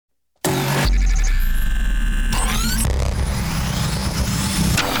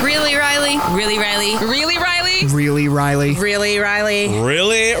Really, Riley? Really, Riley? Really, Riley? Really, Riley? Really, Riley?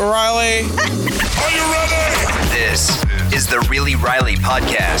 Really, Riley? Are you ready? This is the Really Riley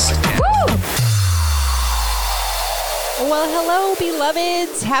podcast. Woo! Well, hello,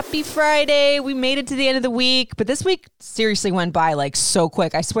 beloveds. Happy Friday. We made it to the end of the week, but this week seriously went by like so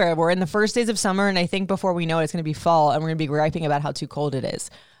quick. I swear, we're in the first days of summer, and I think before we know it, it's going to be fall, and we're going to be griping about how too cold it is.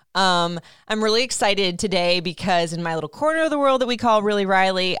 I'm really excited today because in my little corner of the world that we call Really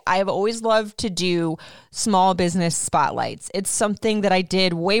Riley, I have always loved to do small business spotlights. It's something that I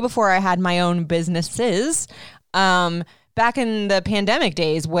did way before I had my own businesses. Back in the pandemic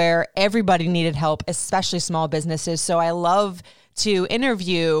days where everybody needed help, especially small businesses. So I love to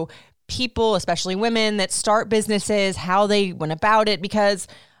interview people, especially women that start businesses, how they went about it, because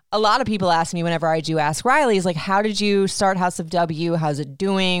a lot of people ask me whenever I do Ask Riley is like, how did you start House of W? How's it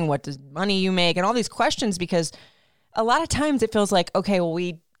doing? What does money you make? And all these questions, because a lot of times it feels like, okay, well,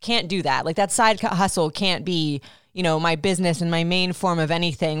 we can't do that. Like that side hustle can't be, my business and my main form of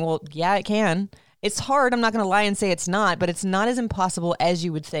anything. Well, yeah, it can. It's hard. I'm not going to lie and say it's not, but it's not as impossible as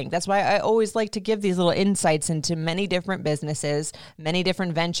you would think. That's why I always like to give these little insights into many different businesses, many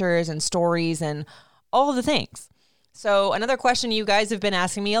different ventures and stories and all of the things. So another question you guys have been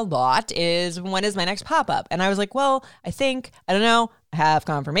asking me a lot is, when is my next pop-up? And I was like, well, I don't know, I have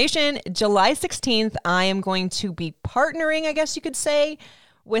confirmation. July 16th, I am going to be partnering, I guess you could say,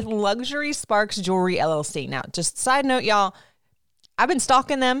 with Luxury Sparks Jewelry LLC. Now, just side note, y'all, I've been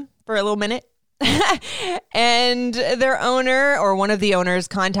stalking them for a little minute. And their owner, or one of the owners,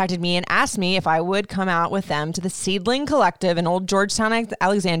 contacted me and asked me if I would come out with them to the Seedling Collective in Old Georgetown,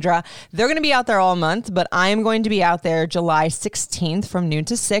 Alexandra. They're going to be out there all month, but I am going to be out there July 16th from noon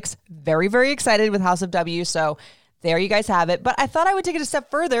to 6. Very, very excited with House of W. So there you guys have it. But I thought I would take it a step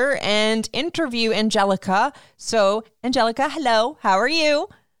further and interview Angelica. So Angelica, hello. How are you?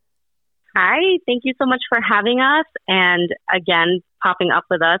 Hi. Thank you so much for having us. And again, popping up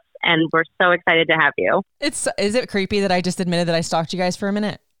with us. And we're so excited to have you. Is it creepy that I just admitted that I stalked you guys for a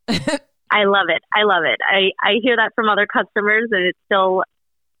minute? I love it. I hear that from other customers, and it still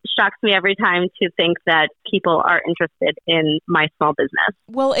shocks me every time to think that people are interested in my small business.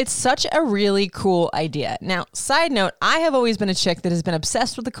 Well, it's such a really cool idea. Now, side note, I have always been a chick that has been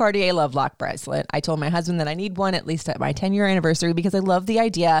obsessed with the Cartier Love Lock bracelet. I told my husband that I need one at least at my 10-year anniversary because I love the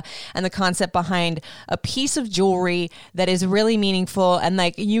idea and the concept behind a piece of jewelry that is really meaningful and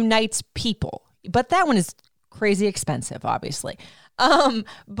like unites people. But that one is crazy expensive, obviously.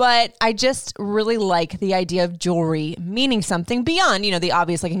 But I just really like the idea of jewelry meaning something beyond, the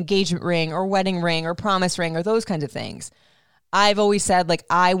obvious like engagement ring or wedding ring or promise ring or those kinds of things. I've always said like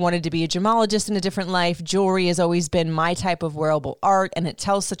I wanted to be a gemologist in a different life. Jewelry has always been my type of wearable art, and it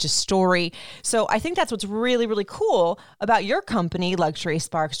tells such a story. So I think that's what's really, really cool about your company, Luxury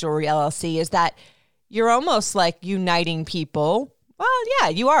Sparks Jewelry LLC, is that you're almost like uniting people. Well, yeah,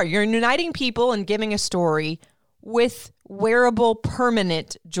 you are. You're uniting people and giving a story with wearable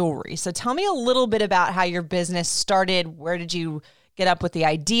permanent jewelry. So tell me a little bit about how your business started. Where did you get up with the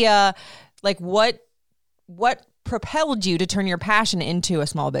idea? Like what propelled you to turn your passion into a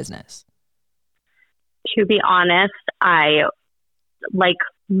small business? To be honest, I, like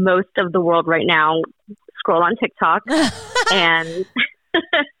most of the world right now, scroll on TikTok and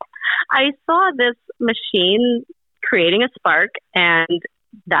I saw this machine creating a spark, and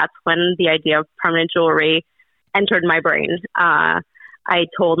that's when the idea of permanent jewelry entered my brain. I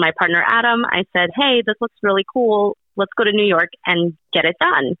told my partner, Adam, I said, hey, this looks really cool. Let's go to New York and get it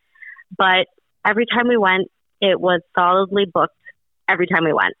done. But every time we went, it was solidly booked every time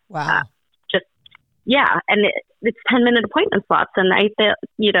we went. Wow. And it's 10-minute appointment slots. And I,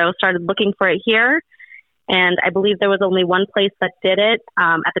 started looking for it here. And I believe there was only one place that did it.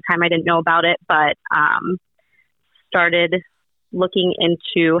 At the time, I didn't know about it, but started looking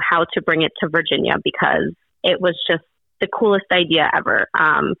into how to bring it to Virginia because it was just the coolest idea ever.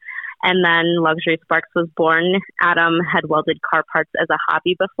 And then Luxury Sparks was born. Adam had welded car parts as a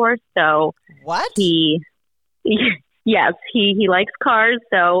hobby before. So what? He likes cars.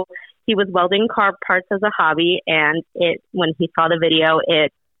 So he was welding car parts as a hobby. And when he saw the video,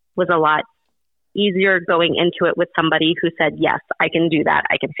 it was a lot easier going into it with somebody who said, yes, I can do that.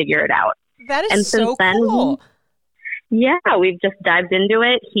 I can figure it out. That is and so since then, cool. Yeah, we've just dived into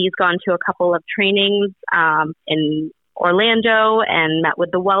it. He's gone to a couple of trainings in Orlando and met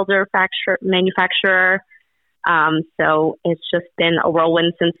with the welder manufacturer. So it's just been a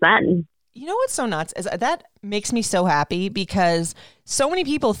whirlwind since then. You know what's so nuts is that makes me so happy because so many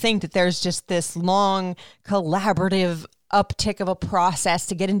people think that there's just this long collaborative uptick of a process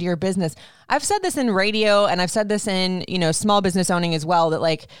to get into your business. I've said this in radio and I've said this in, small business owning as well, that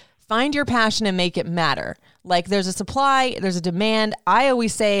like find your passion and make it matter. Like there's a supply, there's a demand. I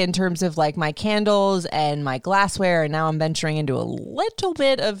always say in terms of like my candles and my glassware, and now I'm venturing into a little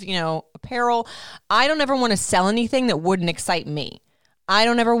bit of, apparel. I don't ever want to sell anything that wouldn't excite me. I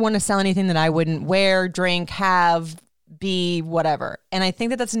don't ever want to sell anything that I wouldn't wear, drink, have, be, whatever. And I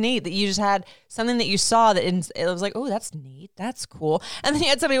think that that's neat that you just had something that you saw that it was like, oh, that's neat. That's cool. And then you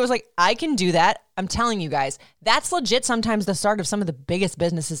had somebody who was like, I can do that. I'm telling you guys, that's legit sometimes the start of some of the biggest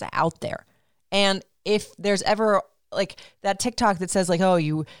businesses out there. And if there's ever like that TikTok that says like, oh,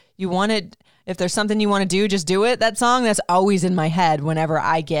 you wanted, if there's something you want to do, just do it. That song, that's always in my head whenever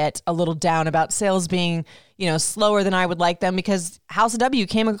I get a little down about sales being, slower than I would like them, because House of W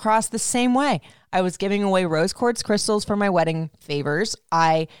came across the same way. I was giving away rose quartz crystals for my wedding favors.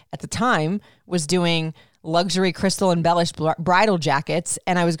 I, at the time, was doing luxury crystal embellished bridal jackets,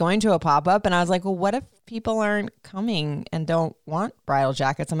 and I was going to a pop-up, and I was like, well, what if people aren't coming and don't want bridal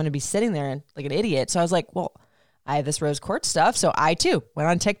jackets? I'm going to be sitting there like an idiot. So I was like, well, I have this rose quartz stuff. So I too went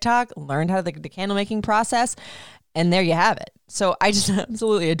on TikTok, learned how the candle making process, and there you have it. So I just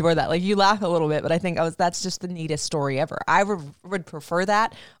absolutely adore that. Like you laugh a little bit, but I think that's just the neatest story ever. I would prefer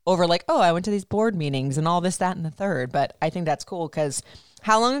that over like, oh, I went to these board meetings and all this, that, and the third. But I think that's cool because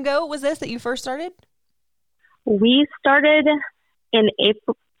how long ago was this that you first started? We started in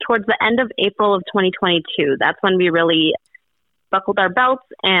April, towards the end of April of 2022. That's when we really buckled our belts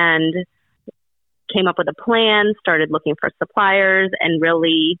and came up with a plan, started looking for suppliers, and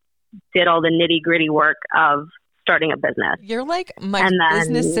really did all the nitty-gritty work of starting a business. You're like my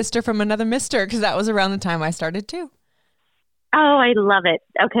business sister from another mister, because that was around the time I started too. Oh, I love it.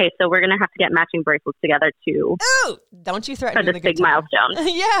 Okay, so we're going to have to get matching bracelets together too. Oh, don't you threaten for this big milestone.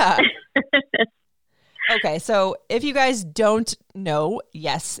 Yeah. Okay, so if you guys don't know,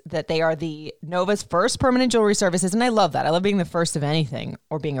 yes, that they are the Nova's first permanent jewelry services, and I love that. I love being the first of anything,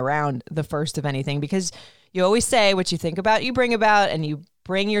 or being around the first of anything, because you always say what you think about, you bring about, and you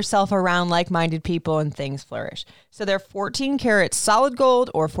bring yourself around like-minded people and things flourish. So they're 14 karat solid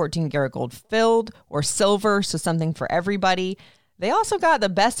gold or 14 karat gold filled or silver, so something for everybody. They also got the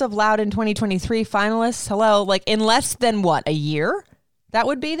Best of Loud in 2023 finalists. Hello, like in less than what, a year? That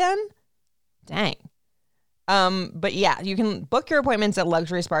would be then? Dang. But yeah, you can book your appointments at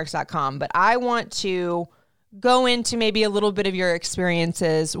luxurysparks.com, but I want to go into maybe a little bit of your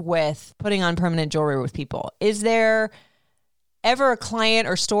experiences with putting on permanent jewelry with people. Is there ever a client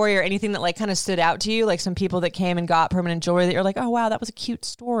or story or anything that like kind of stood out to you? Like some people that came and got permanent jewelry that you're like, oh wow, that was a cute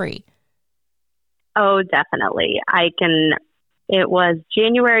story. Oh, definitely. It was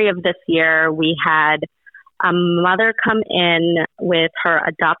January of this year. We had a mother come in with her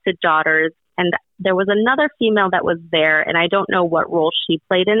adopted daughters, and there was another female that was there, and I don't know what role she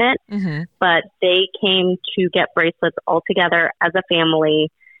played in it, but they came to get bracelets all together as a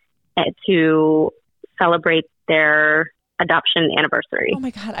family to celebrate their adoption anniversary. Oh my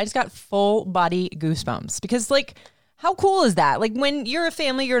God, I just got full body goosebumps, because like, how cool is that? Like when you're a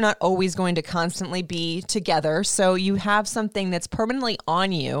family, you're not always going to constantly be together. So you have something that's permanently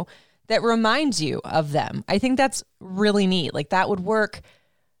on you that reminds you of them. I think that's really neat. Like that would work.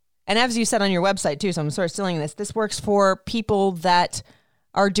 And as you said on your website too, so I'm sort of stealing this works for people that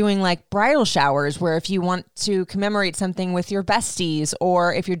are doing like bridal showers, where if you want to commemorate something with your besties,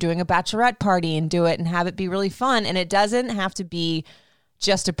 or if you're doing a bachelorette party and do it and have it be really fun. And it doesn't have to be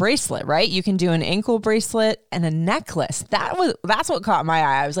just a bracelet, right? You can do an ankle bracelet and a necklace. That's what caught my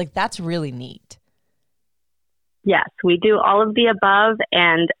eye. I was like, that's really neat. Yes, we do all of the above.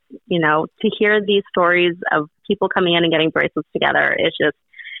 And, to hear these stories of people coming in and getting bracelets together, it's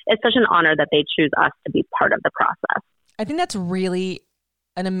such an honor that they choose us to be part of the process. I think that's really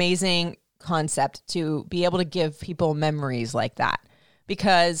an amazing concept, to be able to give people memories like that,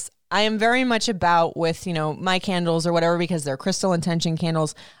 because I am very much about with, my candles or whatever, because they're crystal intention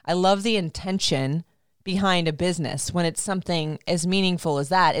candles. I love the intention behind a business. When it's something as meaningful as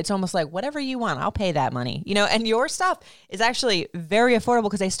that, it's almost like whatever you want, I'll pay that money, and your stuff is actually very affordable,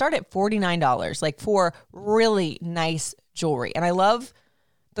 because they start at $49, like for really nice jewelry. And I love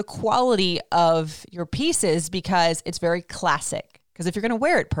the quality of your pieces, because it's very classic. Because if you're going to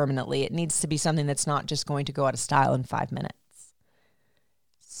wear it permanently, it needs to be something that's not just going to go out of style in 5 minutes.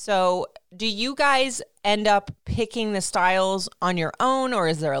 So do you guys end up picking the styles on your own, or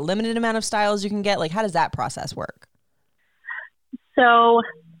is there a limited amount of styles you can get? Like, how does that process work? So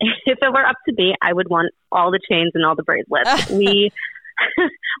if it were up to me, I would want all the chains and all the bracelets. We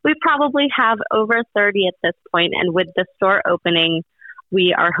probably have over 30 at this point, and with the store opening,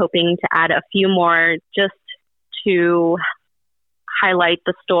 we are hoping to add a few more just to highlight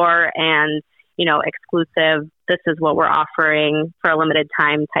the store and, exclusive, this is what we're offering for a limited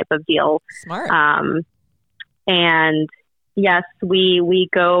time type of deal. Smart. And yes, we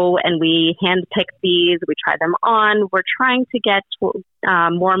go and we hand pick these. We try them on. We're trying to get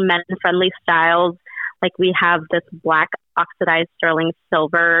more men-friendly styles. Like we have this black oxidized sterling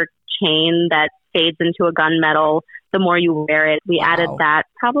silver chain that fades into a gunmetal the more you wear it. We added that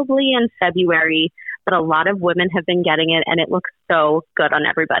probably in February, but a lot of women have been getting it, and it looks so good on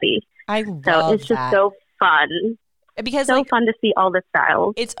everybody. I love So it's just so fun. Because so fun to see all the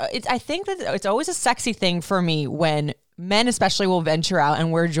styles. It's. I think that it's always a sexy thing for me when men especially will venture out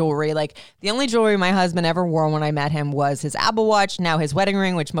and wear jewelry. Like the only jewelry my husband ever wore when I met him was his Apple Watch, now his wedding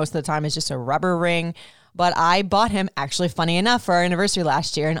ring, which most of the time is just a rubber ring. But I bought him, actually funny enough, for our anniversary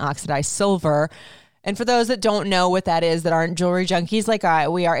last year in oxidized silver. And for those that don't know what that is, that aren't jewelry junkies like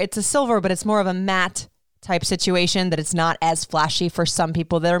we are, it's a silver, but it's more of a matte type situation, that it's not as flashy for some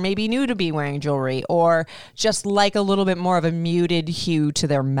people that are maybe new to be wearing jewelry or just like a little bit more of a muted hue to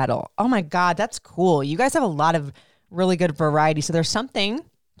their metal. Oh my God, that's cool. You guys have a lot of really good variety. So there's something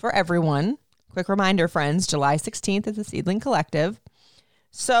for everyone. Quick reminder, friends, July 16th at the Seedling Collective.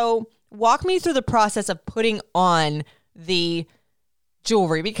 So walk me through the process of putting on the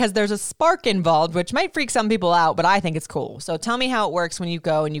jewelry, because there's a spark involved, which might freak some people out, but I think it's cool. So tell me how it works when you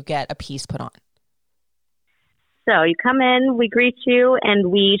go and you get a piece put on. So you come in, we greet you,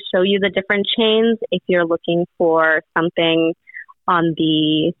 and we show you the different chains. If you're looking for something on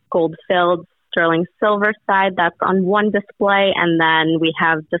the gold-filled sterling silver side, that's on one display. And then we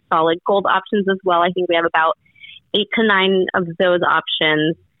have the solid gold options as well. I think we have about 8 to 9 of those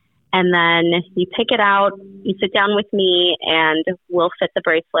options. And then you pick it out, you sit down with me, and we'll fit the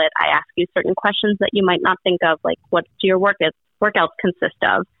bracelet. I ask you certain questions that you might not think of, like what do your workouts consist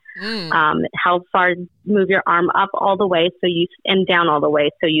of? How far move your arm up all the way and down all the way,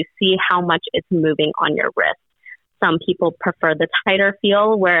 so you see how much it's moving on your wrist. Some people prefer the tighter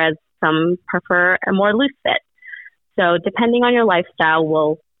feel, whereas some prefer a more loose fit. So depending on your lifestyle,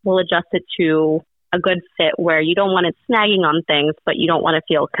 we'll adjust it to a good fit where you don't want it snagging on things, but you don't want to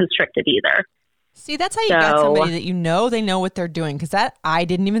feel constricted either. See, that's how you got somebody that they know what they're doing, because I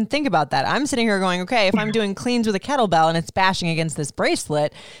didn't even think about that. I'm sitting here going, okay, if I'm doing cleans with a kettlebell and it's bashing against this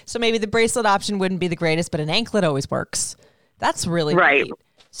bracelet, so maybe the bracelet option wouldn't be the greatest, but an anklet always works. That's really right. neat.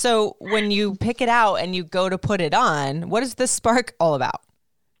 So when you pick it out and you go to put it on, what is the spark all about?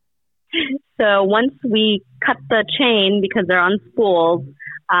 So once we cut the chain, because they're on spools,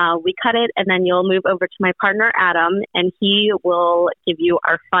 we cut it, and then you'll move over to my partner, Adam, and he will give you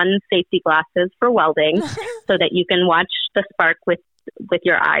our fun safety glasses for welding so that you can watch the spark with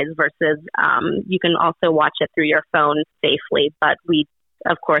your eyes versus you can also watch it through your phone safely. But we,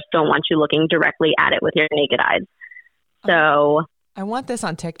 of course, don't want you looking directly at it with your naked eyes. So I want this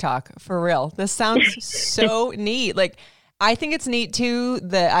on TikTok, for real. This sounds so neat. Like, I think it's neat too,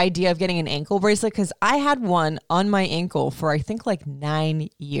 the idea of getting an ankle bracelet, because I had one on my ankle for I think like 9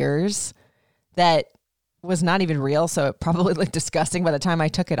 years that was not even real. So it probably looked disgusting by the time I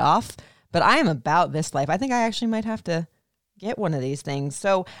took it off. But I am about this life. I think I actually might have to get one of these things.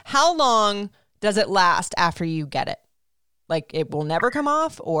 So how long does it last after you get it? Like it will never come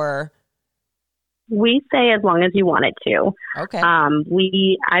off, or? We say as long as you want it to. Okay.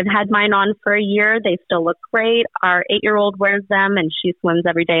 I've had mine on for a year. They still look great. Our 8-year-old wears them, and she swims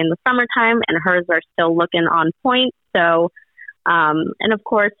every day in the summertime, and hers are still looking on point. So, and of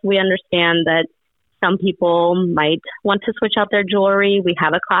course, we understand that some people might want to switch out their jewelry. We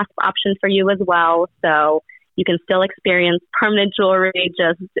have a clasp option for you as well. So you can still experience permanent jewelry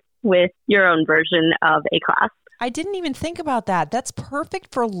just with your own version of a clasp. I didn't even think about that. That's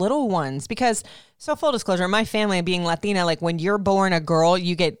perfect for little ones because, so full disclosure, my family being Latina, like when you're born a girl,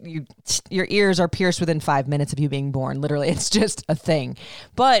 your ears are pierced within 5 minutes of you being born. Literally, it's just a thing.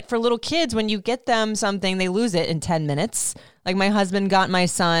 But for little kids, when you get them something, they lose it in 10 minutes. Like my husband got my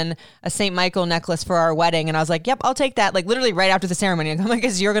son a St. Michael necklace for our wedding. And I was like, yep, I'll take that. Like literally right after the ceremony. I'm like,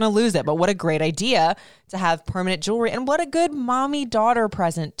 because you're going to lose it. But what a great idea to have permanent jewelry. And what a good mommy-daughter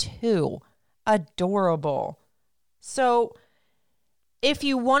present too. Adorable. So if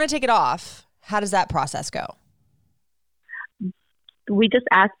you want to take it off, how does that process go? We just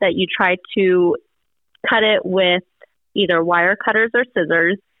ask that you try to cut it with either wire cutters or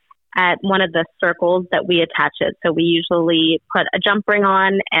scissors at one of the circles that we attach it. So we usually put a jump ring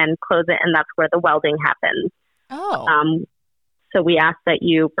on and close it, and that's where the welding happens. Oh. So we ask that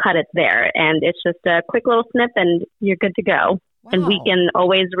you cut it there, and it's just a quick little snip, and you're good to go. And we can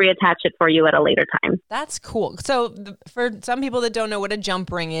always reattach it for you at a later time. That's cool. So for some people that don't know what a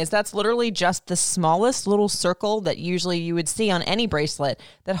jump ring is, that's literally just the smallest little circle that usually you would see on any bracelet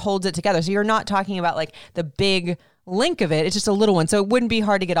that holds it together. So you're not talking about like the big link of it. It's just a little one. So it wouldn't be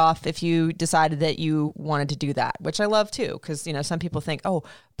hard to get off if you decided that you wanted to do that, which I love too. Because, you know, some people think, oh,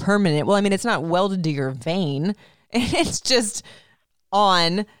 permanent. Well, I mean, it's not welded to your vein. It's just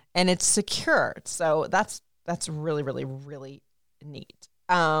on and it's secure. So that's really, really, really neat.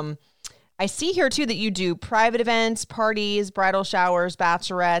 I see here too that you do private events, parties, bridal showers,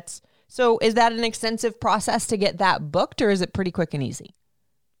 bachelorettes. So is that an extensive process to get that booked, or is it pretty quick and easy?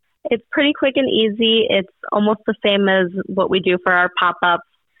 It's pretty quick and easy. It's almost the same as what we do for our pop-ups.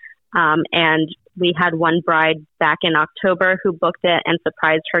 And we had one bride back in October who booked it and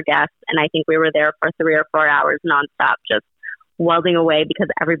surprised her guests. And I think we were there for 3 or 4 hours nonstop, just welding away because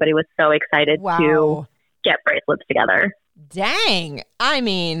everybody was so excited to get bracelets together. Dang. I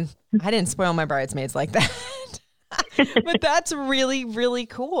mean, I didn't spoil my bridesmaids like that. But that's really, really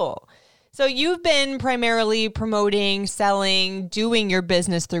cool. So you've been primarily promoting, selling, doing your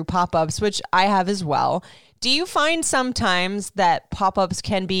business through pop-ups, which I have as well. Do you find sometimes that pop-ups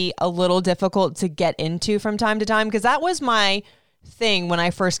can be a little difficult to get into from time to time? Because that was my thing when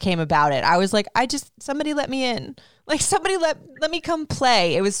I first came about it. I was like, somebody let me in. Like, somebody let me come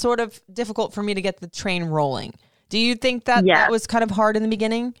play. It was sort of difficult for me to get the train rolling. Do you think that that was kind of hard in the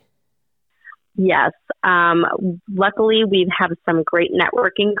beginning? Yes. Luckily, we have some great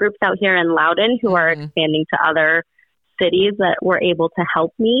networking groups out here in Loudoun who are expanding to other cities that were able to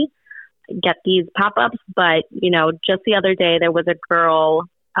help me get these pop-ups. But, you know, just the other day, there was a girl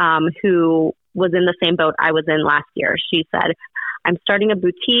who was in the same boat I was in last year. She said, I'm starting a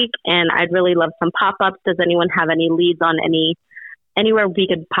boutique and I'd really love some pop-ups. Does anyone have any leads on anywhere we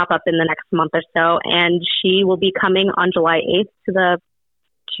could pop up in the next month or so? And she will be coming on July 8th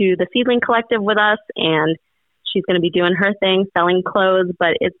to the Seedling Collective with us, and she's going to be doing her thing, selling clothes.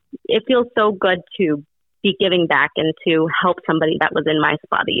 But it feels so good to be giving back and to help somebody that was in my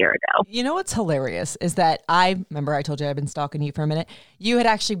spot a year ago. You know what's hilarious is that I told you I've been stalking you for a minute. You had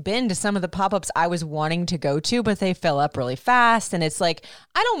actually been to some of the pop-ups I was wanting to go to, but they fill up really fast. And it's like,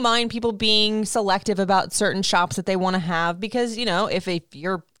 I don't mind people being selective about certain shops that they want to have because, you know, if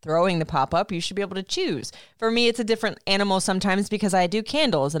you're throwing the pop-up, you should be able to choose. For me, it's a different animal sometimes because I do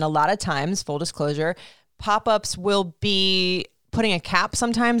candles. And a lot of times, full disclosure, pop-ups will be putting a cap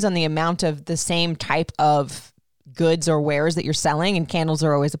sometimes on the amount of the same type of goods or wares that you're selling, and candles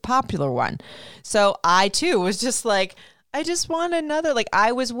are always a popular one. So I too was just like, I just want another, like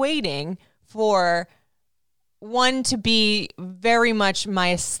I was waiting for one to be very much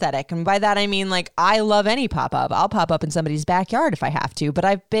my aesthetic. And by that, I mean, like, I love any pop-up. I'll pop up in somebody's backyard if I have to, but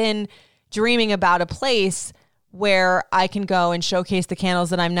I've been dreaming about a place where I can go and showcase the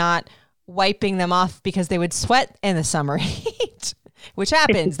candles that I'm not wiping them off because they would sweat in the summer heat, which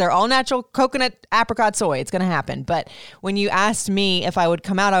happens. They're all natural coconut, apricot, soy. It's going to happen. But when you asked me if I would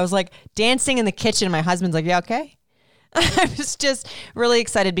come out, I was like dancing in the kitchen. My husband's like, yeah, okay. I was just really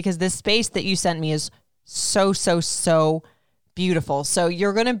excited because this space that you sent me is so, so, so beautiful. So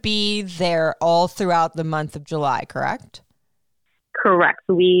you're going to be there all throughout the month of July, correct? Correct.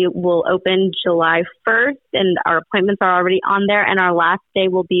 We will open July 1st, and our appointments are already on there, and our last day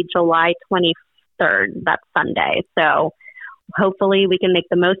will be July 23rd. That's Sunday. So hopefully we can make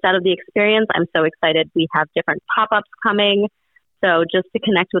the most out of the experience. I'm so excited. We have different pop-ups coming. So just to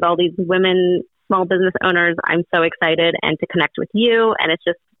connect with all these women, small business owners, I'm so excited, and to connect with you. And it's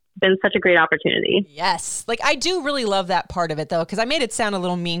just been such a great opportunity. Yes. Like, I do really love that part of it, though, because I made it sound a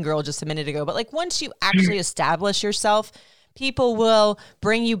little mean girl just a minute ago. But like, once you actually establish yourself, people will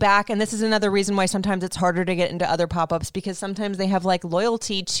bring you back. And this is another reason why sometimes it's harder to get into other pop-ups, because sometimes they have like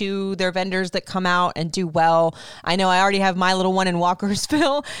loyalty to their vendors that come out and do well. I know I already have my little one in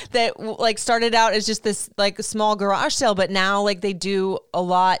Walkersville that like started out as just this like small garage sale, but now like they do a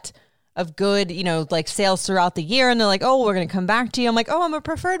lot of good, you know, like sales throughout the year. And they're like, oh, we're going to come back to you. I'm like, oh, I'm a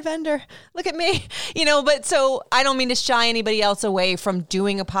preferred vendor. Look at me, you know, but so I don't mean to shy anybody else away from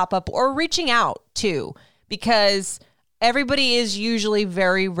doing a pop-up or reaching out too, because everybody is usually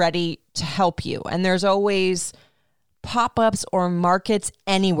very ready to help you. And there's always pop-ups or markets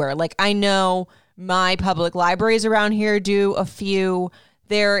anywhere. Like, I know my public libraries around here do a few.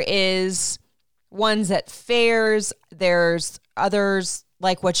 There is ones at fairs. There's others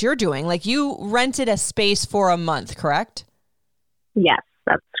like what you're doing. Like, you rented a space for a month, correct? Yes,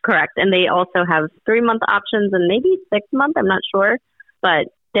 that's correct. And they also have 3-month options and maybe 6-month. I'm not sure. But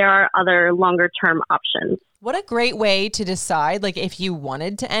there are other longer-term options. What a great way to decide, like, if you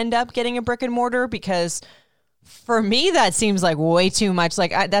wanted to end up getting a brick and mortar, because for me, that seems like way too much.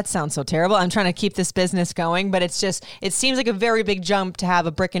 Like that sounds so terrible. I'm trying to keep this business going, but it seems like a very big jump to have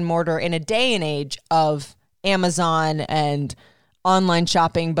a brick and mortar in a day and age of Amazon and online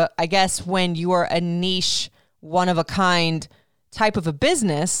shopping. But I guess when you are a niche, one of a kind type of a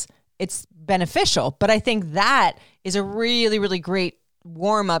business, it's beneficial. But I think that is a really, really great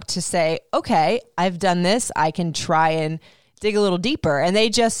warm up to say, okay, I've done this. I can try and dig a little deeper. And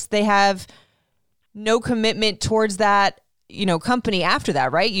they have no commitment towards that, company after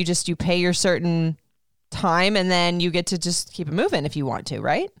that, right? You pay your certain time and then you get to just keep it moving if you want to,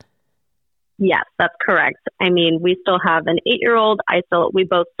 right? Yes, that's correct. I mean, we still have an 8-year-old. We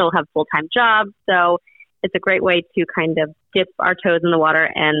both still have full-time jobs. So it's a great way to kind of dip our toes in the water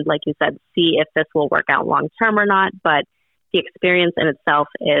and, like you said, see if this will work out long-term or not. But the experience in itself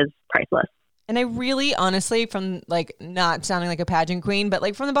is priceless. And I really, honestly, from like not sounding like a pageant queen, but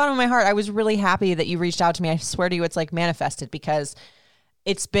like from the bottom of my heart, I was really happy that you reached out to me. I swear to you, it's like manifested, because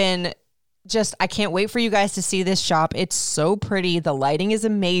it's been just, I can't wait for you guys to see this shop. It's so pretty. The lighting is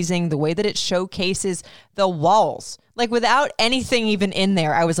amazing. The way that it showcases the walls, like without anything even in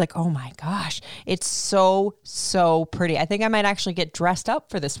there, I was like, oh my gosh, it's so, so pretty. I think I might actually get dressed up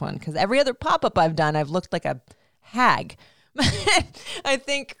for this one, because every other pop-up I've done, I've looked like a hag. I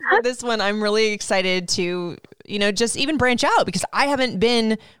think for this one, I'm really excited to, just even branch out, because I haven't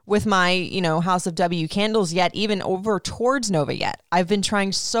been with my, House of W candles yet, even over towards Nova yet. I've been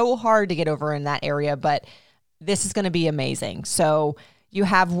trying so hard to get over in that area, but this is going to be amazing. So you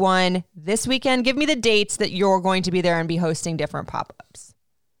have one this weekend. Give me the dates that you're going to be there and be hosting different pop-ups.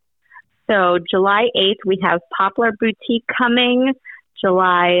 So July 8th, we have Poplar Boutique coming.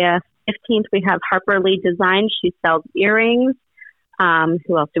 July 15th, we have Harper Lee Design. She sells earrings.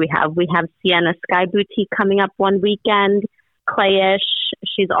 Who else do we have? We have Sienna Sky Boutique coming up one weekend. Clayish,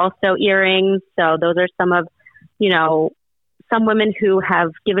 she's also earrings. So those are some of, some women who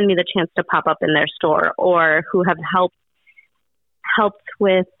have given me the chance to pop up in their store, or who have helped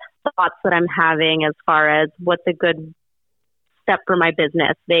with thoughts that I'm having as far as what's a good step for my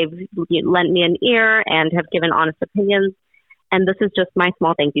business. They've lent me an ear and have given honest opinions. And this is just my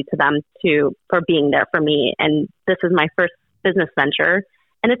small thank you to them for being there for me. And this is my first business venture,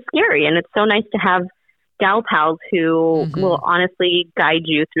 and it's scary. And it's so nice to have gal pals who will honestly guide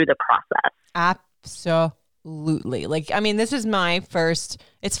you through the process. Absolutely. Like, I mean, this is my first,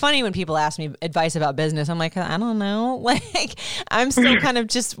 it's funny when people ask me advice about business. I'm like, I don't know. Like, I'm still kind of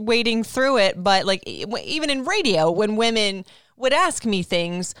just wading through it. But like, even in radio, when women would ask me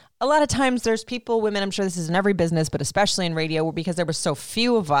things, a lot of times there's women, I'm sure this is in every business, but especially in radio, because there were so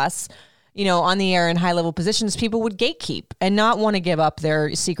few of us, on the air in high level positions, people would gatekeep and not want to give up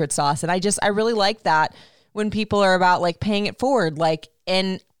their secret sauce. And I really like that when people are about like paying it forward, like,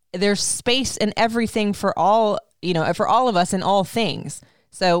 and there's space and everything for all, for all of us in all things.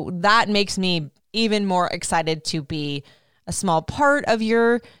 So that makes me even more excited to be a small part of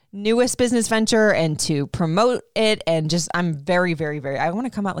your newest business venture and to promote it. And just, I'm very, very, very, I want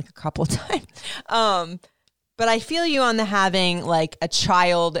to come out like a couple of times. But I feel you on the having like a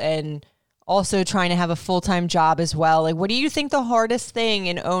child and also trying to have a full-time job as well. Like, what do you think the hardest thing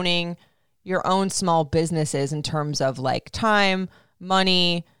in owning your own small business is in terms of like time,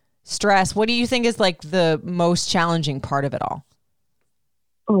 money, stress? What do you think is like the most challenging part of it all?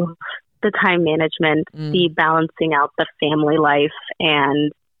 Oh, the time management, the balancing out the family life,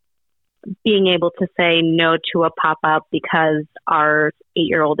 and being able to say no to a pop-up because our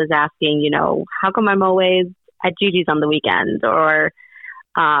 8-year-old is asking, how come I'm always at Gigi's on the weekend? Or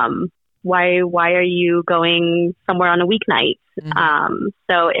why are you going somewhere on a weeknight?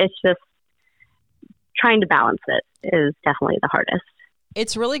 So it's just trying to balance it is definitely the hardest.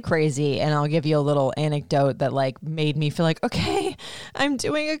 It's really crazy. And I'll give you a little anecdote that like made me feel like, okay, I'm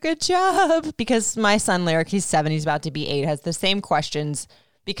doing a good job. Because my son, Lyric, he's 7, he's about to be 8, has the same questions,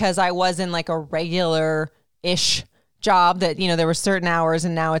 because I was in like a regular-ish job that, there were certain hours,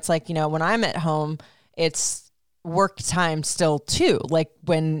 and now it's like, when I'm at home, it's work time still too. Like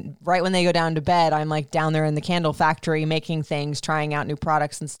right when they go down to bed, I'm like down there in the candle factory making things, trying out new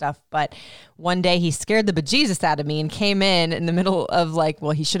products and stuff. But one day he scared the bejesus out of me and came in the middle of like,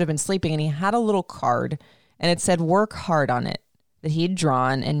 well, he should have been sleeping, and he had a little card and it said work hard on it that he'd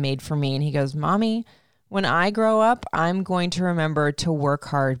drawn and made for me. And he goes, Mommy, when I grow up, I'm going to remember to work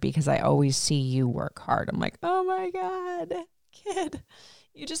hard because I always see you work hard. I'm like, oh my God, kid.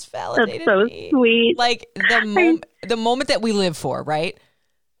 You just validated That's so me. Sweet. Like the moment that we live for, right?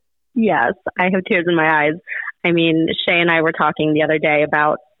 Yes, I have tears in my eyes. I mean, Shay and I were talking the other day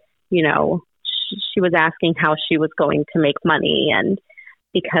about, she was asking how she was going to make money. And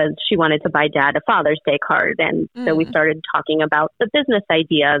because she wanted to buy Dad a Father's Day card. And so we started talking about the business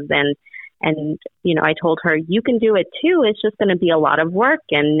ideas and, you know, I told her, you can do it too. It's just going to be a lot of work.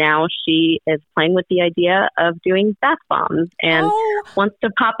 And now she is playing with the idea of doing bath bombs and wants to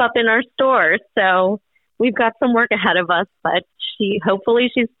pop up in our store. So we've got some work ahead of us, but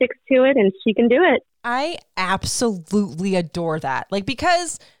hopefully she sticks to it and she can do it. I absolutely adore that. Like,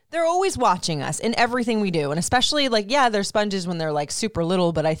 because they're always watching us in everything we do. And especially like, yeah, they're sponges when they're like super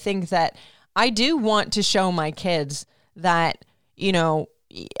little, but I think that I do want to show my kids that, you know,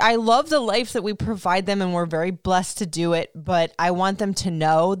 I love the life that we provide them and we're very blessed to do it, but I want them to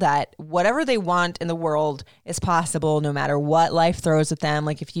know that whatever they want in the world is possible no matter what life throws at them.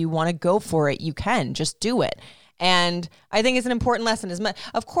 Like, if you want to go for it, you can just do it. And I think it's an important lesson.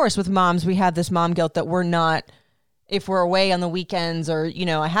 Of course, with moms, we have this mom guilt that we're not, if we're away on the weekends or, you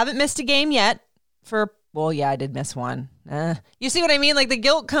know, I haven't missed a game yet I did miss one. You see what I mean? Like, the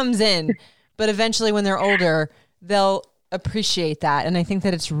guilt comes in, but eventually when they're older, they'll appreciate that. And I think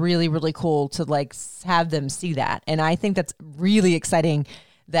that it's really, really cool to like have them see that. And I think that's really exciting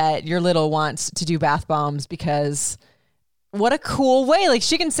that your little wants to do bath bombs, because what a cool way. Like,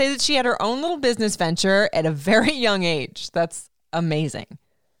 she can say that she had her own little business venture at a very young age. That's amazing.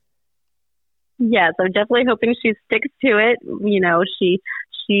 Yes, I'm definitely hoping she sticks to it. You know, she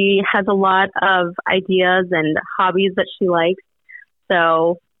has a lot of ideas and hobbies that she likes.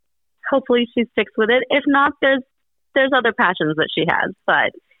 So hopefully she sticks with it. If not, there's other passions that she has,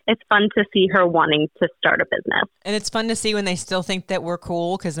 but it's fun to see her wanting to start a business. And it's fun to see when they still think that we're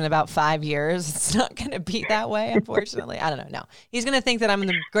cool, because in about 5 years, it's not going to be that way, unfortunately. I don't know. No, he's going to think that I'm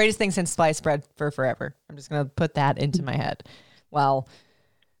the greatest thing since sliced bread for forever. I'm just going to put that into my head. Well,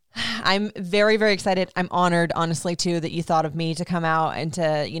 I'm very, very excited. I'm honored, honestly, too, that you thought of me to come out and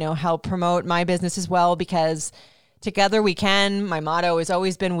to, you know, help promote my business as well, because together we can. My motto has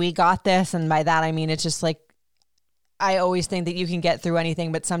always been, we got this. And by that, I mean, it's just like, I always think that you can get through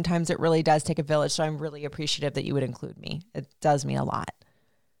anything, but sometimes it really does take a village. So I'm really appreciative that you would include me. It does mean a lot.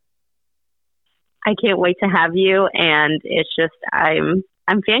 I can't wait to have you. And it's just, I'm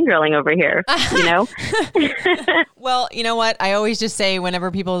fangirling over here, you know? Well, you know what? I always just say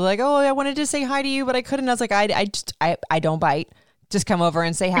whenever people are like, oh, I wanted to say hi to you, but I couldn't. I was like, I don't bite. Just come over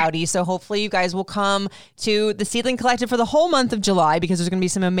and say howdy. So hopefully you guys will come to the Seedling Collective for the whole month of July, because there's going to be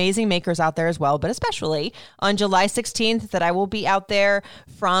some amazing makers out there as well, but especially on July 16th that I will be out there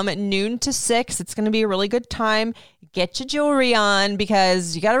from noon to 6. It's going to be a really good time. Get your jewelry on,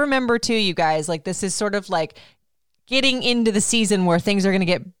 because you got to remember too, you guys, like, this is sort of like getting into the season where things are going to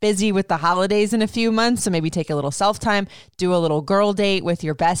get busy with the holidays in a few months. So maybe take a little self-time, do a little girl date with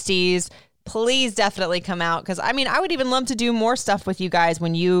your besties. Please definitely come out, because I mean, I would even love to do more stuff with you guys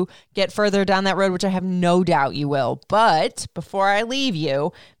when you get further down that road, which I have no doubt you will. But before I leave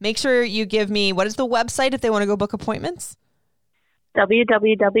you, make sure you give me, what is the website if they want to go book appointments?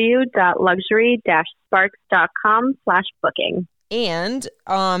 www.luxury-sparks.com/booking. And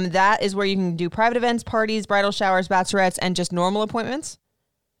that is where you can do private events, parties, bridal showers, bachelorettes, and just normal appointments?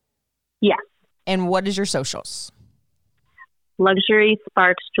 Yes. And what is your socials? Luxury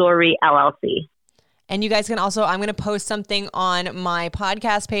Sparks Jewelry LLC. And you guys can also, I'm going to post something on my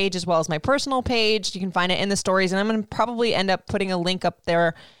podcast page as well as my personal page. You can find it in the stories. And I'm going to probably end up putting a link up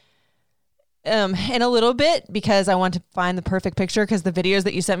there in a little bit, because I want to find the perfect picture, because the videos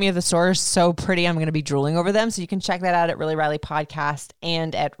that you sent me of the store are so pretty. I'm going to be drooling over them. So you can check that out at Really Riley Podcast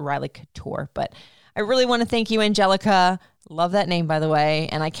and at Riley Couture. But I really want to thank you, Angelica. Love that name, by the way.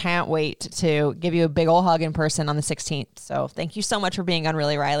 And I can't wait to give you a big old hug in person on the 16th. So thank you so much for being on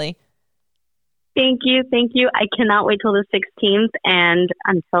Really Riley. Thank you. Thank you. I cannot wait till the 16th. And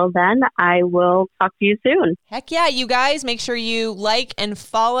until then, I will talk to you soon. Heck yeah, you guys. Make sure you like and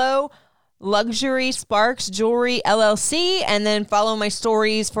follow Luxury Sparks Jewelry LLC, and then follow my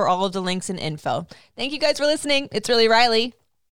stories for all of the links and info. Thank you guys for listening. It's Really Riley.